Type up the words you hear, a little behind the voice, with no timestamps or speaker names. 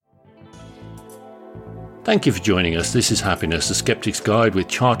Thank you for joining us. This is Happiness, a Skeptic's Guide with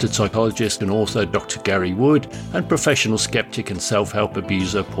chartered psychologist and author Dr. Gary Wood and professional skeptic and self-help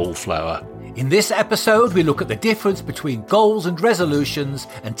abuser Paul Flower. In this episode, we look at the difference between goals and resolutions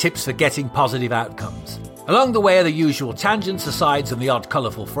and tips for getting positive outcomes. Along the way are the usual tangents, asides and the odd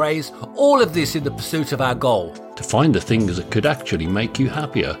colourful phrase, all of this in the pursuit of our goal. To find the things that could actually make you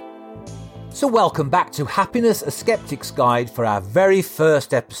happier. So welcome back to Happiness, a Skeptic's Guide for our very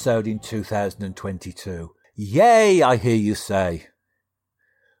first episode in 2022. Yay, I hear you say.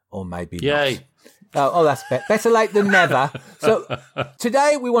 Or maybe Yay. not. Oh, that's better late than never. So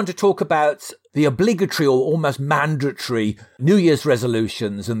today we want to talk about the obligatory or almost mandatory New Year's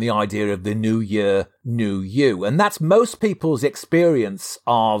resolutions and the idea of the new year, new you. And that's most people's experience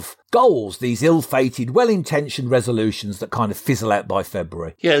of goals, these ill-fated, well-intentioned resolutions that kind of fizzle out by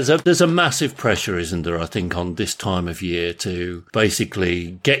February. Yeah, there's a massive pressure, isn't there, I think, on this time of year to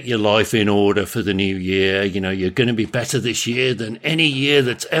basically get your life in order for the new year. You know, you're going to be better this year than any year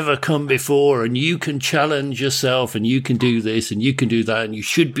that's ever come before, and you can challenge yourself, and you can do this, and you can do that, and you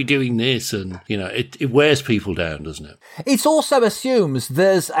should be doing this, and, you know, it wears people down, doesn't it? It also assumes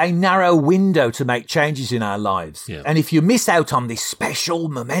there's a narrow window to make changes in our lives. Yeah. And if you miss out on this special,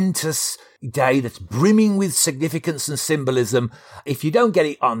 momentous day that's brimming with significance and symbolism, if you don't get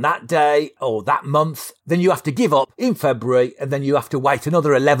it on that day or that month, then you have to give up in February, and then you have to wait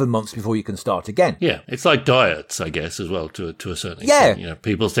another 11 months before you can start again. Yeah, it's like diets, I guess, as well, to a certain extent. Yeah. You know,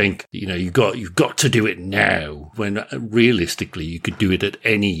 people think, you know, you've got to do it now, when realistically you could do it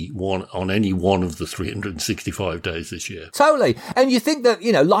on any one of the 365 days this year. Totally. And you think that,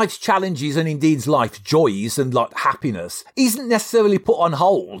 you know, life's challenges and indeed life's joys and like happiness isn't necessarily put on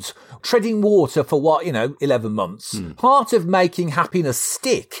hold, treading water for 11 months. Part of making happiness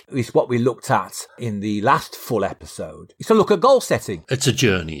stick is what we looked at in the last full episode. Is to look at goal setting. It's a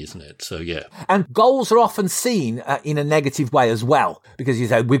journey, isn't it? So, yeah. And goals are often seen in a negative way as well, because you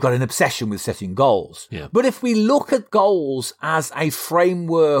say we've got an obsession with setting goals. Yeah. But if we look at goals as a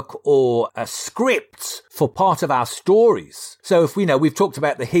framework or a script for part of our stories, so if we know we've talked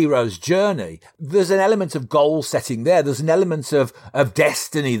about the hero's journey, there's an element of goal setting there. There's an element of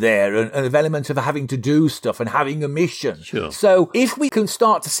destiny there, and an element of having to do stuff and having a mission. Sure. So if we can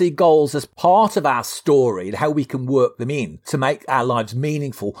start to see goals as part of our story and how we can work them in to make our lives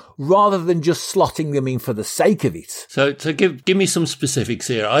meaningful, rather than just slotting them in for the sake of it. So give me some specifics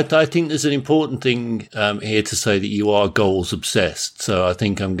here. I think there's an important thing here to say that you are goals obsessed. So I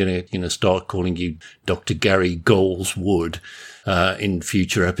think I'm going to start calling you Dr. Gary Goals Wood in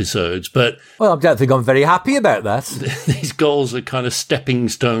future episodes. But well, I don't think I'm very happy about that. These goals are kind of stepping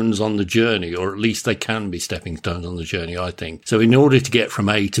stones on the journey, or at least they can be stepping stones on the journey, I think. So in order to get from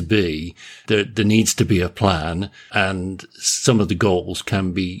A to B, there needs to be a plan, and some of the goals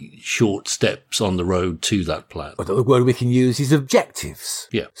can be short steps on the road to that plan. But the word we can use is objectives.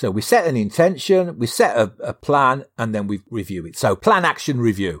 Yeah. So we set an intention, we set a plan, and then we review it. So plan, action,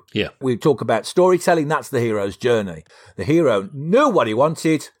 review. Yeah. We talk about storytelling. That's the hero's journey. The hero knew what he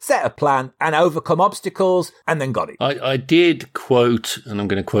wanted, set a plan, and overcome obstacles, and then got it. I did quote, and I'm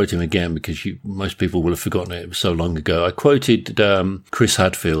going to quote him again because most people will have forgotten it. It was so long ago. I quoted Chris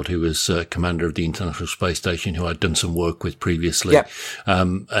Hadfield, who was commander of the International Space Station, who I'd done some work with previously. Yep.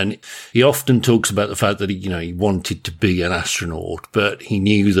 And he often talks about the fact that he wanted to be an astronaut, but he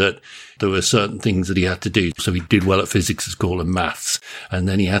knew that there were certain things that he had to do. So he did well at physics at school and maths. And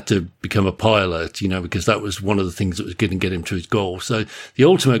then he had to become a pilot, because that was one of the things that was going to get him to his goal. So the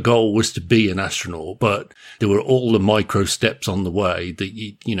ultimate goal was to be an astronaut, but there were all the micro steps on the way that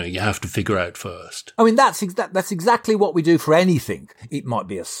you have to figure out first. I mean, that's exactly what we do for anything. It might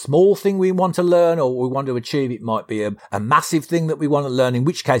be a small thing we want to learn or we want to achieve. It might be a massive thing that we want to learn, in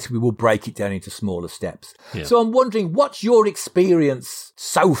which case we will break it down into smaller steps. Yeah. So I'm wondering, what's your experience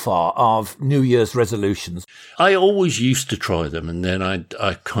so far of New Year's resolutions? I always used to try them, and then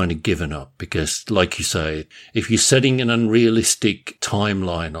I kind of given up because, like you say, if you're setting an unrealistic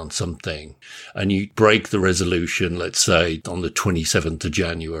timeline on something and you break the resolution, let's say on the 27th of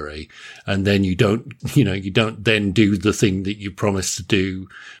January, and then you don't then do the thing that you promised to do,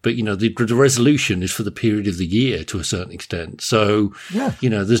 but the resolution is for the period of the year to a certain extent. So, yeah.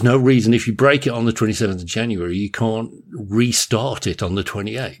 There's no reason if you break it on the 27th of January, you can't restart it on the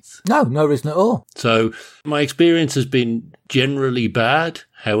 28th. No reason at all. So my experience has been generally bad.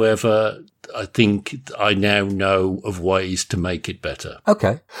 However, I think I now know of ways to make it better.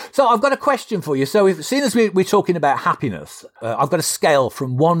 Okay. So I've got a question for you. So seeing as we're talking about happiness, I've got a scale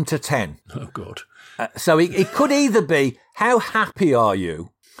from 1 to 10. Oh, God. So it could either be, how happy are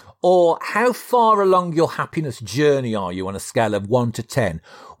you? Or how far along your happiness journey are you on a scale of 1 to 10,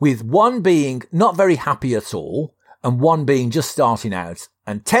 with 1 being not very happy at all and 1 being just starting out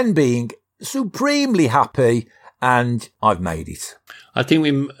and 10 being supremely happy and I've made it? I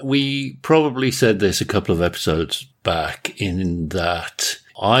think we probably said this a couple of episodes back, in that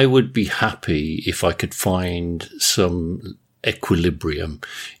I would be happy if I could find some equilibrium.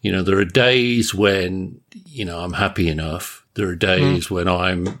 You know, there are days when, you know, I'm happy enough. There are days when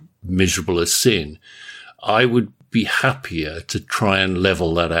I'm miserable as sin. I would be happier to try and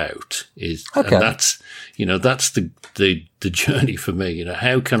level that out. And that's, you know, that's the journey for me. You know,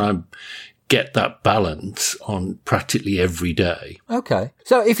 how can I get that balance on practically every day? Okay.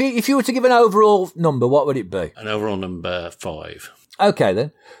 So if you were to give an overall number, what would it be? An overall number 5. Okay,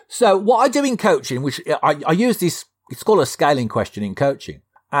 then. So what I do in coaching, which I use this, it's called a scaling question in coaching.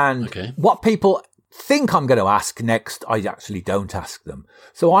 And what people think I'm going to ask next, I actually don't ask them.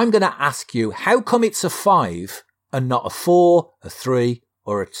 So I'm going to ask you, how come it's a 5 and not a 4, a 3,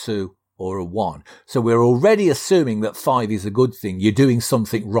 or a 2, or a 1? So we're already assuming that 5 is a good thing. You're doing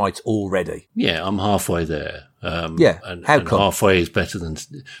something right already. Yeah, I'm halfway there. And how come? Halfway is better than,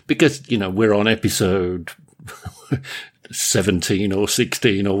 because, you know, we're on episode 17 or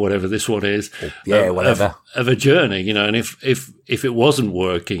 16 or whatever this one is. Whatever. Of a journey, you know, and if it wasn't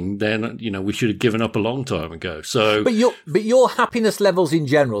working, then, you know, we should have given up a long time ago. So, but your happiness levels in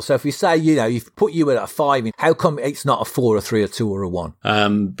general. So if we say, you know, you've put you at a 5, how come it's not a 4, a 3, a 2, or a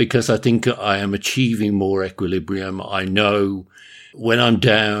 1? Because I think I am achieving more equilibrium. I know when I'm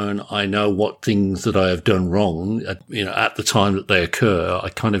down, I know what things that I have done wrong. You know, at the time that they occur, I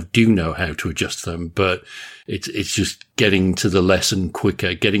kind of do know how to adjust them, but it's just getting to the lesson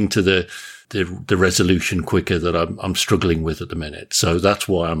quicker, getting to the resolution quicker that I'm struggling with at the minute. So that's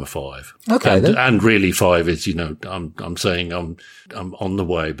why I'm a 5. Okay, then. And really 5 is, you know, I'm saying I'm on the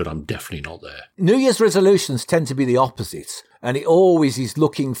way, but I'm definitely not there. New Year's resolutions tend to be the opposite. And it always is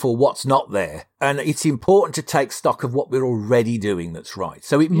looking for what's not there. And it's important to take stock of what we're already doing that's right.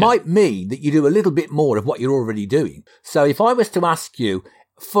 So it might mean that you do a little bit more of what you're already doing. So if I was to ask you,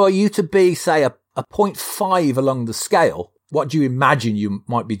 for you to be, say, a 0.5 along the scale, what do you imagine you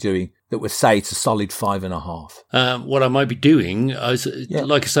might be doing that would say it's a solid 5.5? What I might be doing,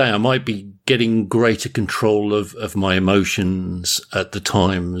 like I say, I might be getting greater control of my emotions at the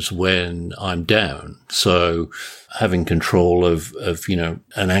times when I'm down. So having control of, you know,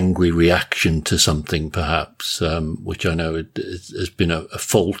 an angry reaction to something, perhaps, which I know has been a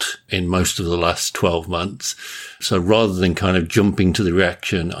fault in most of the last 12 months. So rather than kind of jumping to the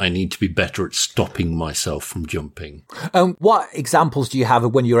reaction, I need to be better at stopping myself from jumping. What examples do you have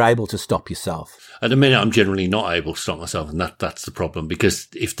of when you're able to stop yourself? At the minute, I'm generally not able to stop myself, and that's the problem. Because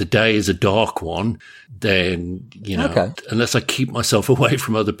if the day is a dark one, then, you know, unless I keep myself away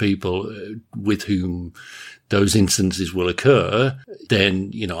from other people with whom those instances will occur,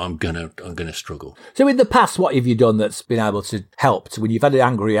 then, you know, I'm gonna struggle. So in the past, what have you done that's been able to help when you've had an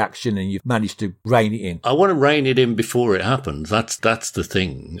angry reaction and you've managed to rein it in? I want to rein it in before it happens. That's the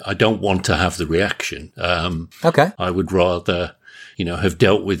thing. I don't want to have the reaction. I would rather, you know, have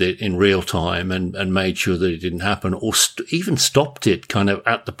dealt with it in real time and made sure that it didn't happen, or even stopped it kind of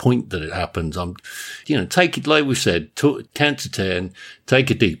at the point that it happens. You know, take it, like we said, count to 10, take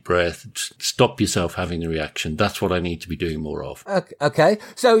a deep breath, stop yourself having the reaction. That's what I need to be doing more of. Okay.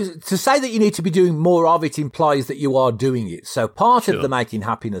 So to say that you need to be doing more of it implies that you are doing it. So part of the making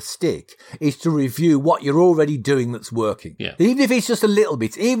happiness stick is to review what you're already doing that's working. Yeah. Even if it's just a little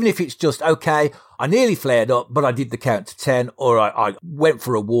bit, even if it's just, okay, I nearly flared up, but I did the count to 10, or I went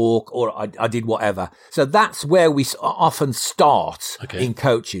for a walk, or I did whatever. So that's where we often start in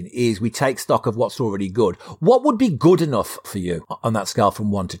coaching, is we take stock of what's already good. What would be good enough for you on that scale from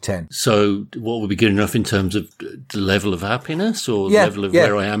 1 to 10? So what would be good enough in terms of the level of happiness, or the level of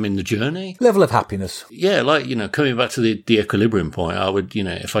where I am in the journey? Level of happiness. Yeah, like, you know, coming back to the equilibrium point, I would, you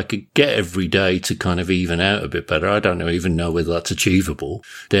know, if I could get every day to kind of even out a bit better, I don't even know whether that's achievable,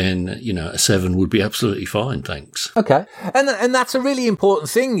 then, you know, a 7 would be absolutely fine, thanks. Okay. And that's a really important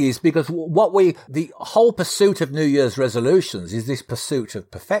thing, is because the whole pursuit of New Year's resolutions is this pursuit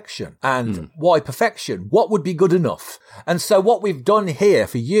of perfection. And why perfection? What would be good enough? And so what we've done here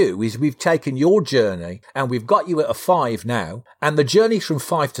for you is we've taken your journey and we've got you at a 5 now, and the journey's from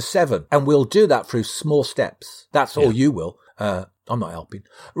 5 to 7, and we'll do that through small steps. That's all you will. I'm not helping.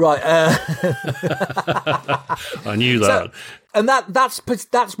 Right. I knew that. And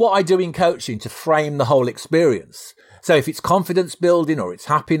that's what I do in coaching to frame the whole experience. So if it's confidence building or it's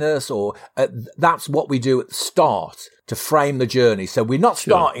happiness or that's what we do at the start to frame the journey. So we're not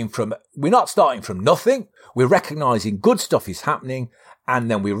starting from nothing. We're recognizing good stuff is happening. And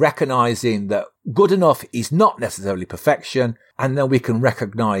then we're recognizing that good enough is not necessarily perfection. And then we can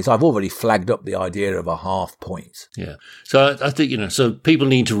recognize, I've already flagged up the idea of a half point. Yeah. So I think, so people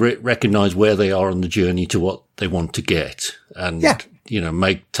need to recognize where they are on the journey to what they want to get. And,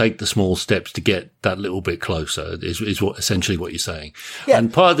 take the small steps to get that little bit closer is what essentially what you're saying. Yeah.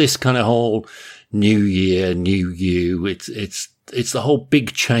 And part of this kind of whole new year, new you, it's the whole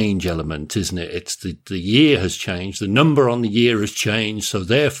big change element, isn't it? It's the year has changed. The number on the year has changed. So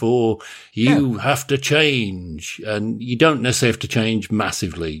therefore you have to change, and you don't necessarily have to change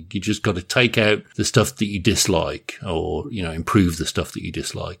massively. You just got to take out the stuff that you dislike or, improve the stuff that you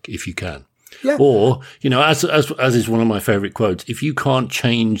dislike if you can. Yeah. Or, as is one of my favorite quotes, if you can't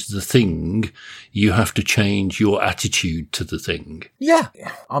change the thing, you have to change your attitude to the thing. Yeah.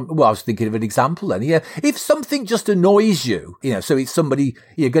 I was thinking of an example then. Yeah. If something just annoys you, so it's somebody,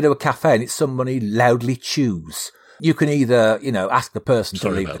 you go to a cafe and it's somebody loudly chews. You can either, ask the person to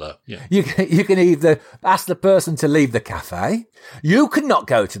leave. Sorry about that. Yeah. You can either ask the person to leave the cafe. You can not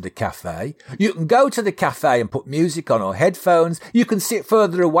go to the cafe. You can go to the cafe and put music on or headphones. You can sit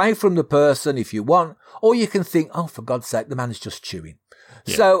further away from the person if you want, or you can think, oh, for God's sake, the man's just chewing.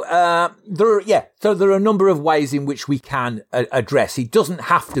 Yeah. So, there are a number of ways in which we can address. It doesn't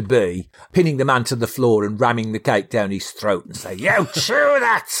have to be pinning the man to the floor and ramming the cake down his throat and say, "You chew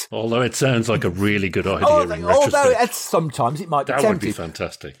that." Although it sounds like a really good idea in retrospect. Although sometimes it might be tempting. That would be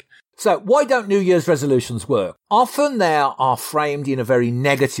fantastic. So why don't New Year's resolutions work? Often they are framed in a very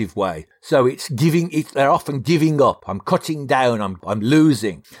negative way. So they're often giving up. I'm cutting down. I'm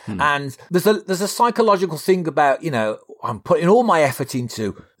losing. And there's a psychological thing about, I'm putting all my effort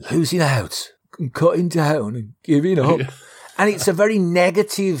into losing out and cutting down and giving up. Yeah. And it's a very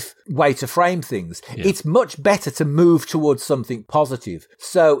negative way to frame things. Yeah. It's much better to move towards something positive.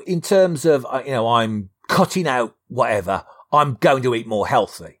 So in terms of, I'm cutting out whatever, I'm going to eat more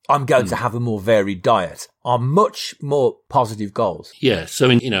healthy. I'm going to have a more varied diet. Are much more positive goals. Yeah. So,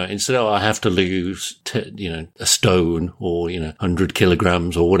 instead of I have to lose, a stone or, 100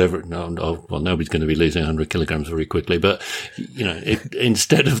 kilograms or whatever. Nobody's going to be losing 100 kilograms very quickly. But,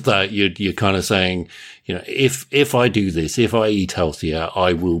 instead of that, you're kind of saying, if I do this, if I eat healthier,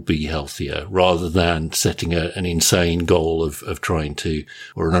 I will be healthier, rather than setting an insane goal of trying to,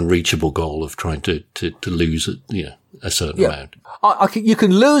 or an unreachable goal of trying to lose, a certain amount. You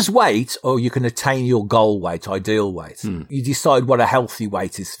can lose weight, or you can attain your goal weight, ideal weight. You decide what a healthy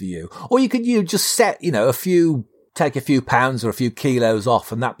weight is for you. Or you just set, take a few pounds or a few kilos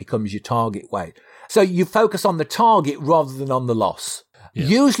off, and that becomes your target weight. So you focus on the target rather than on the loss. Yeah.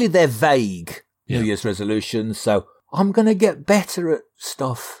 Usually they're vague, New Year's resolutions. So I'm going to get better at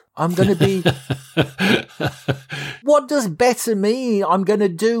stuff. I'm going to be... What does better mean? I'm going to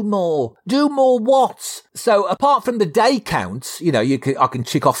do more. Do more what? So apart from the day count, I can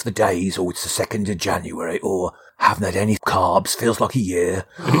tick off the days. Oh, it's the 2nd of January. Or haven't had any carbs. Feels like a year.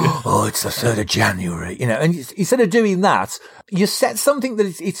 Oh, it's the 3rd of January. And instead of doing that, you set something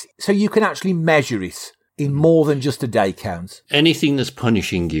that it's so you can actually measure it in more than just a day count. Anything that's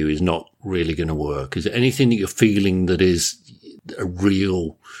punishing you is not really going to work. Is there anything that you're feeling that is a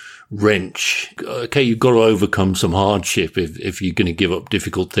real wrench? Okay, you've got to overcome some hardship if you're going to give up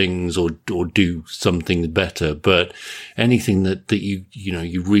difficult things or do something better. But anything that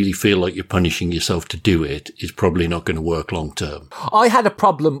you really feel like you're punishing yourself to do it is probably not going to work long term. I had a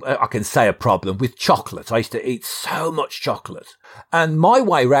problem, I can say a problem, with chocolate. I used to eat so much chocolate. And my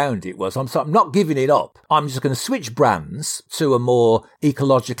way round it was, I'm not giving it up. I'm just going to switch brands to a more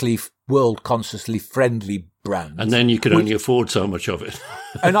ecologically, world consciously friendly brand. And then you could only afford so much of it.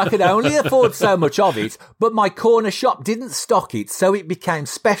 And I could only afford so much of it, but my corner shop didn't stock it, so it became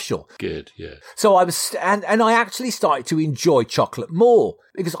special. Good, yeah. So and I actually started to enjoy chocolate more,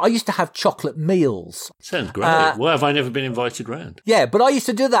 because I used to have chocolate meals. Sounds great. Why have I never been invited round? Yeah, but I used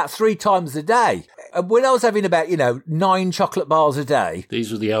to do that 3 times a day. When I was having about, 9 chocolate bars a day.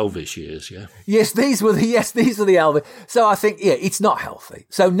 These were the Elvis years, yeah? Yes, these were the Elvis. So I think, it's not healthy.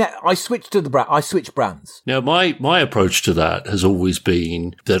 So I switched I switched brands. Now, my approach to that has always been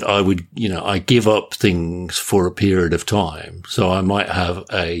that I would, I give up things for a period of time. So I might have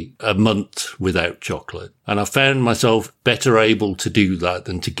a month without chocolate. And I found myself better able to do that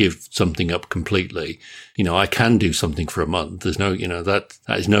than to give something up completely. I can do something for a month. There's no, that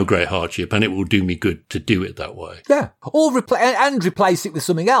is no great hardship, and it will do me good to do it that way. Yeah. Or replace it with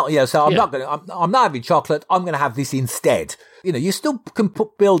something else. So I'm not having chocolate. I'm going to have this instead. You still can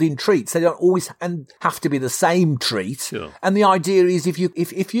build in treats. They don't always have to be the same treat. Sure. And the idea is if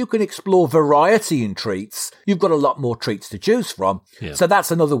you can explore variety in treats, you've got a lot more treats to choose from. Yeah. So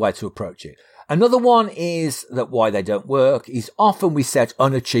that's another way to approach it. Another one is that why they don't work is often we set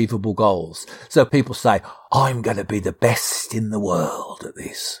unachievable goals. So people say, I'm going to be the best in the world at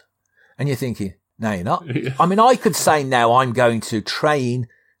this. And you're thinking, no, you're not. Yeah. I mean, I could say now I'm going to train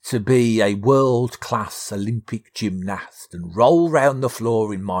to be a world-class Olympic gymnast and roll round the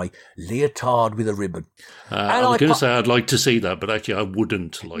floor in my leotard with a ribbon. I was going to say I'd like to see that, but actually I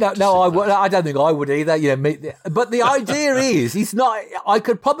wouldn't like to see that. I don't think I would either. But the idea is, it's not. I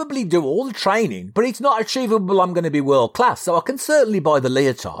could probably do all the training, but it's not achievable. I'm going to be world-class. So I can certainly buy the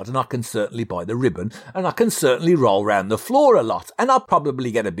leotard, and I can certainly buy the ribbon, and I can certainly roll round the floor a lot, and I'll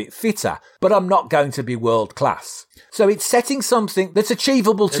probably get a bit fitter, but I'm not going to be world-class. So it's setting something that's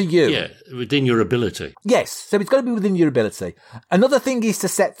achievable to you. Yeah, within your ability. Yes, so it's got to be within your ability. Another thing is to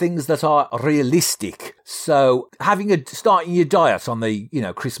set things that are realistic. So starting your diet on the,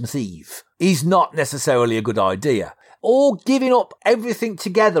 Christmas Eve is not necessarily a good idea. Or giving up everything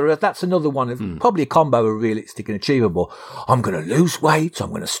together, that's another one, probably a combo of realistic and achievable. I'm going to lose weight,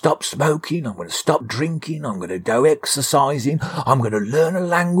 I'm going to stop smoking, I'm going to stop drinking, I'm going to go exercising, I'm going to learn a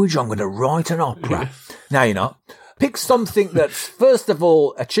language, I'm going to write an opera. No, you're not. Pick something that's, first of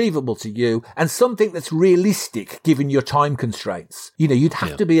all, achievable to you and something that's realistic given your time constraints. You'd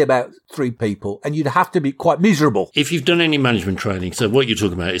have to be about 3 people and you'd have to be quite miserable. If you've done any management training, so what you're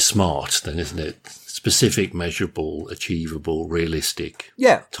talking about is SMART then, isn't it? Specific, measurable, achievable, realistic.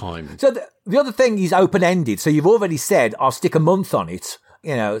 Yeah. Time. So the other thing is open-ended. So you've already said, I'll stick a month on it.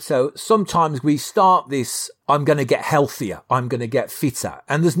 So sometimes we start this, I'm going to get healthier, I'm going to get fitter,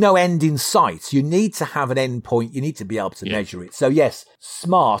 and there's no end in sight. You need to have an end point. You need to be able to measure it. So yes,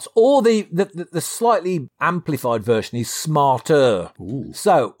 SMART, or the slightly amplified version is SMARTer. Ooh.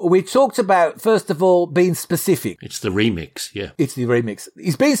 So we talked about, first of all, being specific. It's the remix, yeah. It's the remix.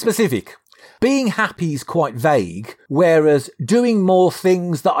 It's being specific. Being happy is quite vague, whereas doing more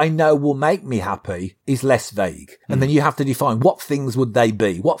things that I know will make me happy is less vague. And then you have to define what things would they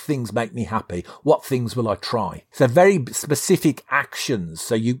be? What things make me happy? What things will I try? So very specific actions.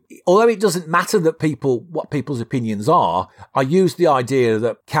 So although it doesn't matter what people's opinions are, I use the idea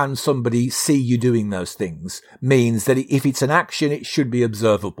that can somebody see you doing those things means that if it's an action, it should be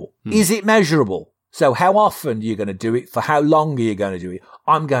observable. Is it measurable? So how often are you going to do it? For how long are you going to do it?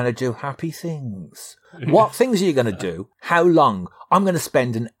 I'm going to do happy things. What things are you going to do? How long? I'm going to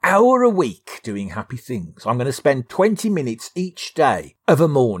spend an hour a week doing happy things. I'm going to spend 20 minutes each day of a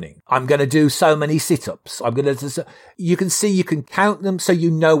morning. I'm going to do so many sit-ups. You can count them so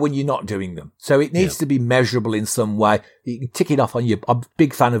you know when you're not doing them. So it needs to be measurable in some way. You can tick it off I'm a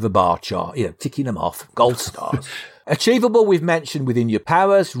big fan of a bar chart, ticking them off, gold stars. Achievable, we've mentioned within your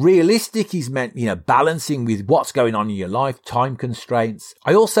powers. Realistic is meant, balancing with what's going on in your life, time constraints.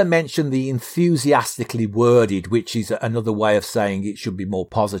 I also mentioned the enthusiastically worded, which is another way of saying it should be more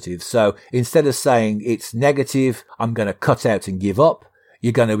positive. So instead of saying it's negative, I'm going to cut out and give up,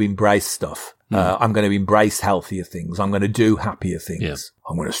 you're going to embrace stuff. I'm going to embrace healthier things. I'm going to do happier things. Yeah.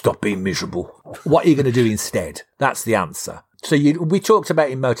 I'm going to stop being miserable. What are you going to do instead? That's the answer. So we talked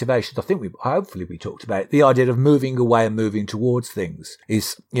about in motivation, I think hopefully we talked about it, the idea of moving away and moving towards things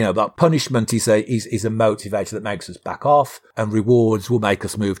is, that punishment is a motivator that makes us back off, and rewards will make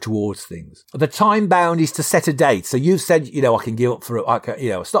us move towards things. The time bound is to set a date. So you've said, I can give up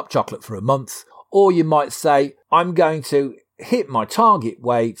stop chocolate for a month, or you might say, I'm going to hit my target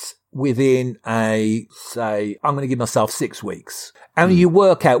weight within I'm going to give myself 6 weeks. And you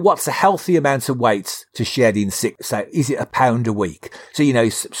work out what's a healthy amount of weight to shed in 6. So is it £1 a week? So,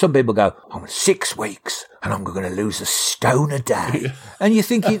 some people go, I'm 6 weeks and I'm going to lose a stone a day. Yeah. And you're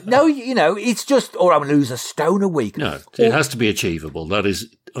thinking, no, it's just, or I'm going to lose a stone a week. No, it has to be achievable. That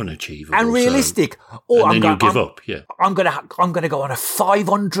is unachievable. And realistic. And then you give up, yeah. I'm going to go on a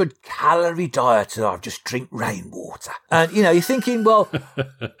 500 calorie diet and I'll just drink rainwater. And, you're thinking, well,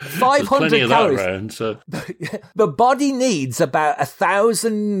 500 calories. Around, so. The body needs about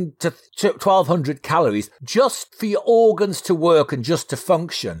 1,000 to 1,200 calories just for your organs to work and just to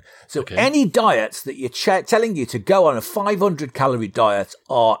function. So any diets that you're telling you to go on a 500 calorie diet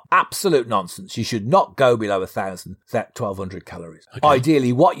are absolute nonsense. You should not go below 1,000, 1,200 calories. Okay.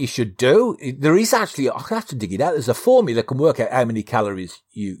 Ideally what you should do. There is actually, I have to dig it out. There's a formula that can work out how many calories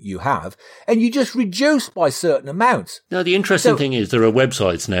you have, and you just reduce by certain amounts. Now, the interesting thing is there are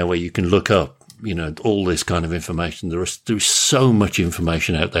websites now where you can look up, all this kind of information. There's so much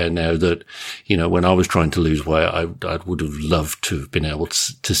information out there now that, when I was trying to lose weight, I would have loved to have been able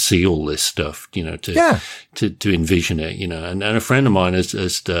to see all this stuff, to envision it, and a friend of mine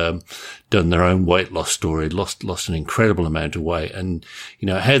has done their own weight loss story, lost an incredible amount of weight. And,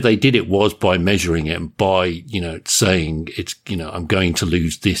 how they did it was by measuring it and by, saying it's, I'm going to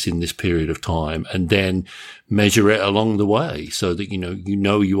lose this in this period of time, and then measure it along the way so that,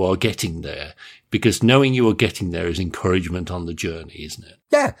 you are getting there, because knowing you are getting there is encouragement on the journey, isn't it?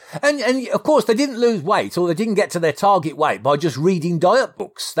 Yeah. And of course they didn't lose weight, or they didn't get to their target weight by just reading diet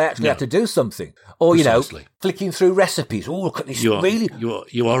books. They actually had to do something, or, Precisely. flicking through recipes. Oh, look at this. You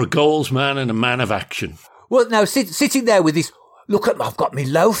are a goals man and a man of action. Well, now sitting there with this, look at, I've got my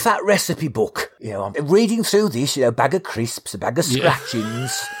low fat recipe book. I'm reading through this, bag of crisps, a bag of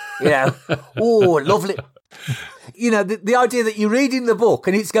scratchings, oh, lovely. The idea that you're reading the book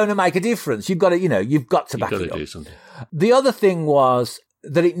and it's going to make a difference, you've got to back it up. Do something. The other thing was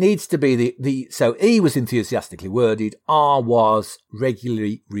that it needs to be so E was enthusiastically worded, R was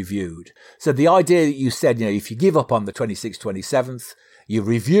regularly reviewed. So the idea that you said, if you give up on the 26th, 27th, you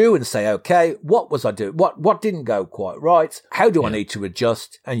review and say, okay, what was I doing? What didn't go quite right? How do I need to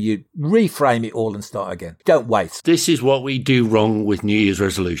adjust? And you reframe it all and start again. Don't wait. This is what we do wrong with New Year's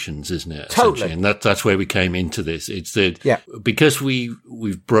resolutions, isn't it? Totally. And that's where we came into this. It's that because we've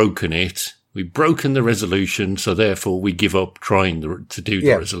broken it, we've broken the resolution, so therefore we give up trying to do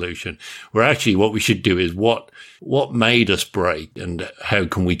the resolution. Where actually what we should do is what made us break, and how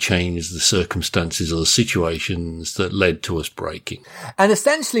can we change the circumstances or the situations that led to us breaking. And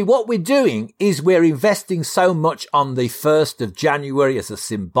essentially what we're doing is we're investing so much on the 1st of January as a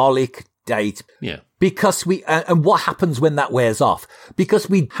symbolic date. Yeah. Because and what happens when that wears off? Because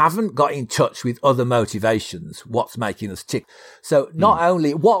we haven't got in touch with other motivations, what's making us tick. So not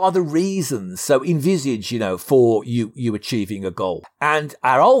only, what are the reasons? So envisage, for you achieving a goal. And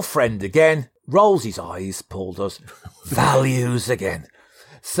our old friend again rolls his eyes, Paul does, values again.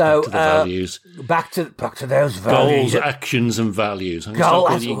 So, back to the values. Back to those values. Goals, actions and values. I'm going to start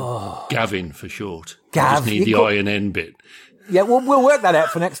calling you Gavin for short. I just need the I and N bit. Yeah, we'll work that out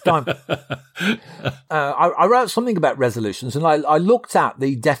for next time. I wrote something about resolutions, and I looked at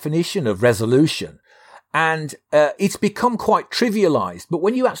the definition of resolution, and it's become quite trivialized. But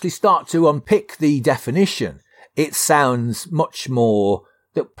when you actually start to unpick the definition, it sounds much more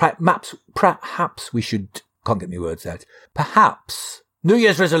that perhaps we should, can't get my words out, perhaps New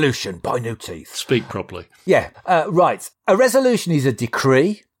Year's resolution by New Teeth. Speak properly. Yeah, right. A resolution is a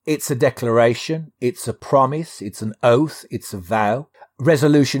decree. It's a declaration, it's a promise, it's an oath, it's a vow.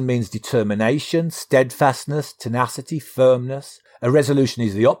 Resolution means determination, steadfastness, tenacity, firmness. A resolution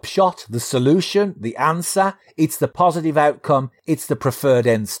is the upshot, the solution, the answer. It's the positive outcome. It's the preferred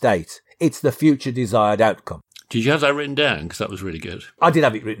end state. It's the future desired outcome. Did you have that written down? Because that was really good. I did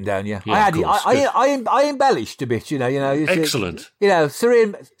have it written down, yeah. I had it. I embellished a bit, Excellent. Sir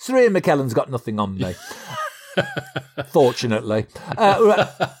Ian McKellen's got nothing on me. Fortunately.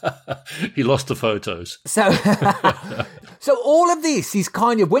 He lost the photos. So all of this is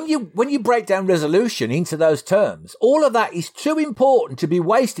kind of, when you break down resolution into those terms, all of that is too important to be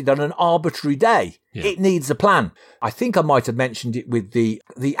wasted on an arbitrary day. Yeah. It needs a plan. I think I might have mentioned it with the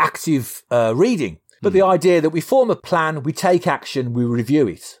active reading. But the idea that we form a plan, we take action, we review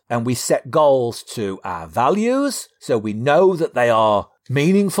it, and we set goals to our values, so we know that they are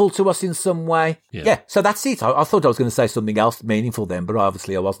meaningful to us in some way. Yeah, so that's it. I thought I was going to say something else meaningful then, but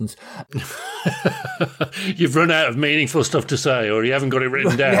obviously I wasn't. You've run out of meaningful stuff to say, or you haven't got it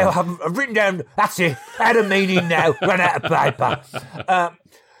written down. No, I've written down, that's it, out of meaning now, run out of paper. But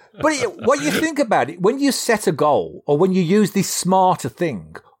what you think about it, when you set a goal, or when you use this smarter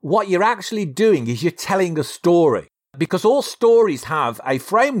thing, what you're actually doing is you're telling a story. Because all stories have a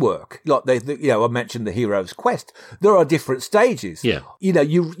framework. Like I mentioned the hero's quest. There are different stages. Yeah.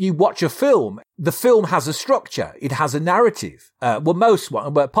 You watch a film. The film has a structure. It has a narrative. But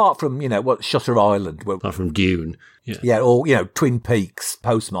apart from, Shutter Island. Apart from Dune. Yeah. Yeah, or, Twin Peaks,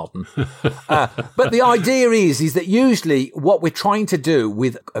 postmodern. But the idea is that usually what we're trying to do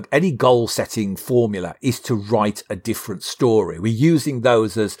with any goal-setting formula is to write a different story. We're using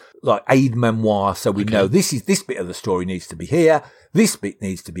those as like aid memoir, so we know this bit of the story needs to be here, this bit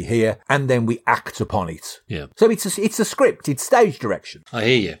needs to be here, and then we act upon it. Yeah. So it's a script, it's stage direction. I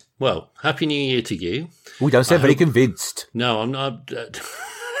hear you. Well, Happy New Year to you. We don't sound very convinced. No, I'm not.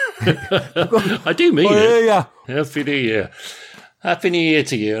 I do mean it. Yeah. Happy New Year. Happy New Year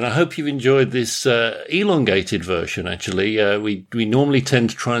to you, and I hope you've enjoyed this elongated version, actually. We normally tend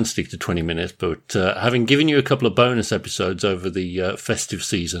to try and stick to 20 minutes, but having given you a couple of bonus episodes over the festive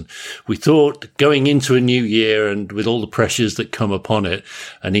season, we thought going into a new year and with all the pressures that come upon it,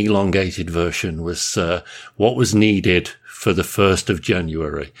 an elongated version was what was needed for the 1st of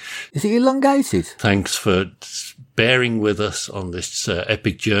January. Is it elongated? Thanks for bearing with us on this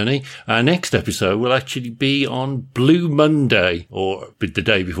epic journey. Our next episode will actually be on Blue Monday, or the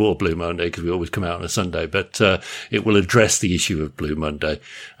day before Blue Monday, because we always come out on a Sunday, but it will address the issue of Blue Monday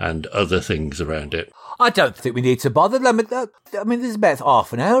and other things around it. I don't think we need to bother. I mean, there's about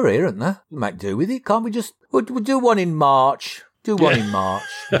half an hour here, isn't there? We might do with it, can't we? We'll do one in March. Do one in March.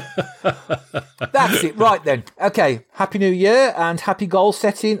 That's it. Right then. Okay. Happy New Year and happy goal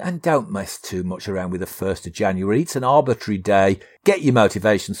setting. And don't mess too much around with the 1st of January. It's an arbitrary day. Get your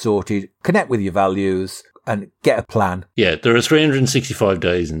motivation sorted. Connect with your values and get a plan. Yeah, there are 365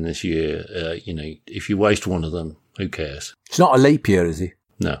 days in this year. If you waste one of them, who cares? It's not a leap year, is it?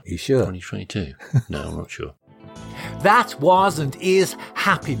 No. Are you sure? 2022. No, I'm not sure. That was and is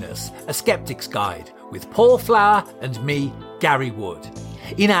Happiness, a Skeptic's Guide with Paul Flower and me, Gary Wood.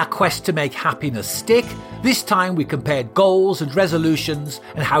 In our quest to make happiness stick, this time we compared goals and resolutions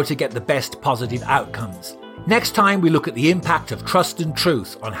and how to get the best positive outcomes. Next time we look at the impact of trust and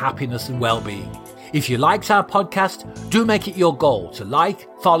truth on happiness and well-being. If you liked our podcast, do make it your goal to like,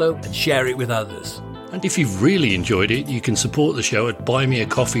 follow and share it with others. And if you've really enjoyed it, you can support the show at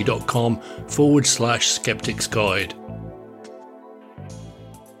buymeacoffee.com/Skeptics Guide.